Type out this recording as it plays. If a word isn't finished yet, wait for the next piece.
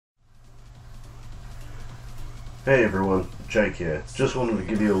Hey everyone, Jake here. Just wanted to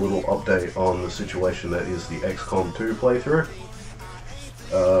give you a little update on the situation that is the XCOM 2 playthrough.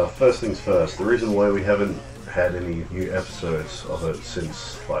 First things first, the reason why we haven't had any new episodes of it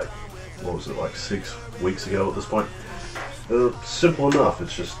since, like 6 weeks ago at this point? Simple enough,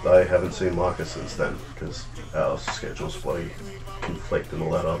 it's just I haven't seen Marcus since then, because our schedules bloody conflict and all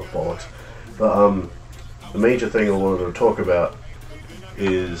that other bollocks. But the major thing I wanted to talk about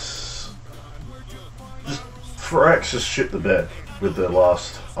is Firaxis shit the bed with their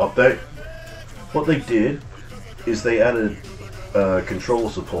last update. What they did is they added controller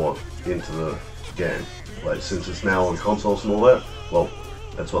support into the game. Like, since it's now on consoles and all that, well,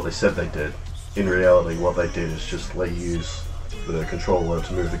 that's what they said they did. In reality, what they did is just let you use the controller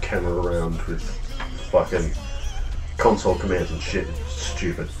to move the camera around with fucking console commands and shit. It's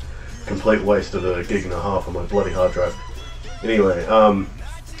stupid. Complete waste of a gig and a half on my bloody hard drive. Anyway,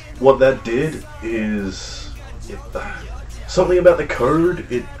 what that did is something about the code.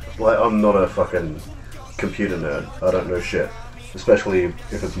 I'm not a fucking computer nerd. I don't know shit, especially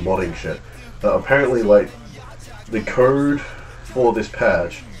if it's modding shit. But apparently, like, the code for this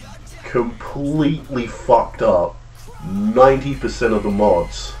patch completely fucked up 90% of the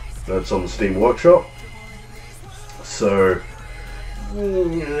mods that's on the Steam Workshop. So,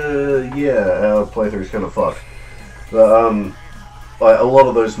 yeah, our playthrough's kind of fucked. But like, a lot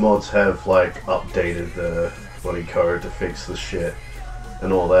of those mods have like updated the bloody code to fix the shit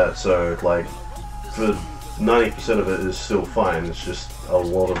and all that. So like, for 90% of it is still fine. It's just a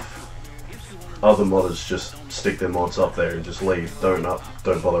lot of other modders just stick their mods up there and just leave. Don't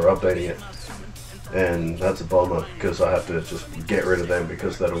bother updating it. And that's a bummer, because I have to just get rid of them,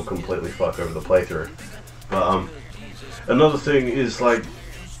 because that'll completely fuck over the playthrough. But another thing is, like,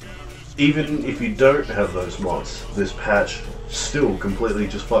 even if you don't have those mods, this patch still completely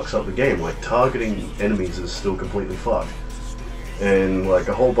just fucks up the game. Like, targeting enemies is still completely fucked. And like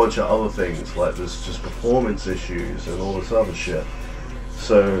a whole bunch of other things, like there's just performance issues and all this other shit.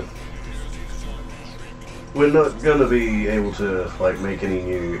 So we're not gonna be able to like make any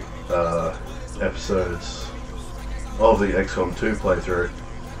new episodes of the XCOM 2 playthrough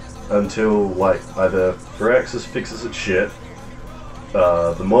until like either Firaxis fixes its shit,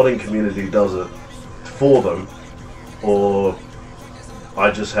 the modding community does it for them, or I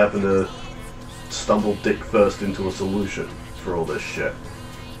just happen to stumble dick first into a solution for all this shit.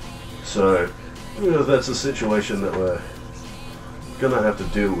 So that's a situation that we're gonna have to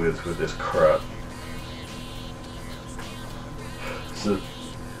deal with this crap. So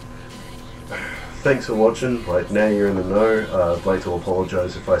thanks for watching. Like, now you're in the know. I'd like to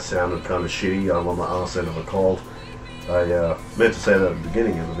apologize if I sounded kind of shitty. I'm on the arse end of a cold. I meant to say that at the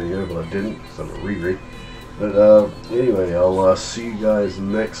beginning of the video, but I didn't, so I'm a reread. But anyway, I'll see you guys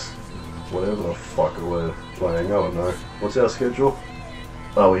next, whatever the fuck we're playing. I don't know. What's our schedule?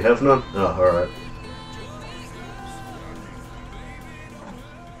 Oh, we have none? Oh, alright.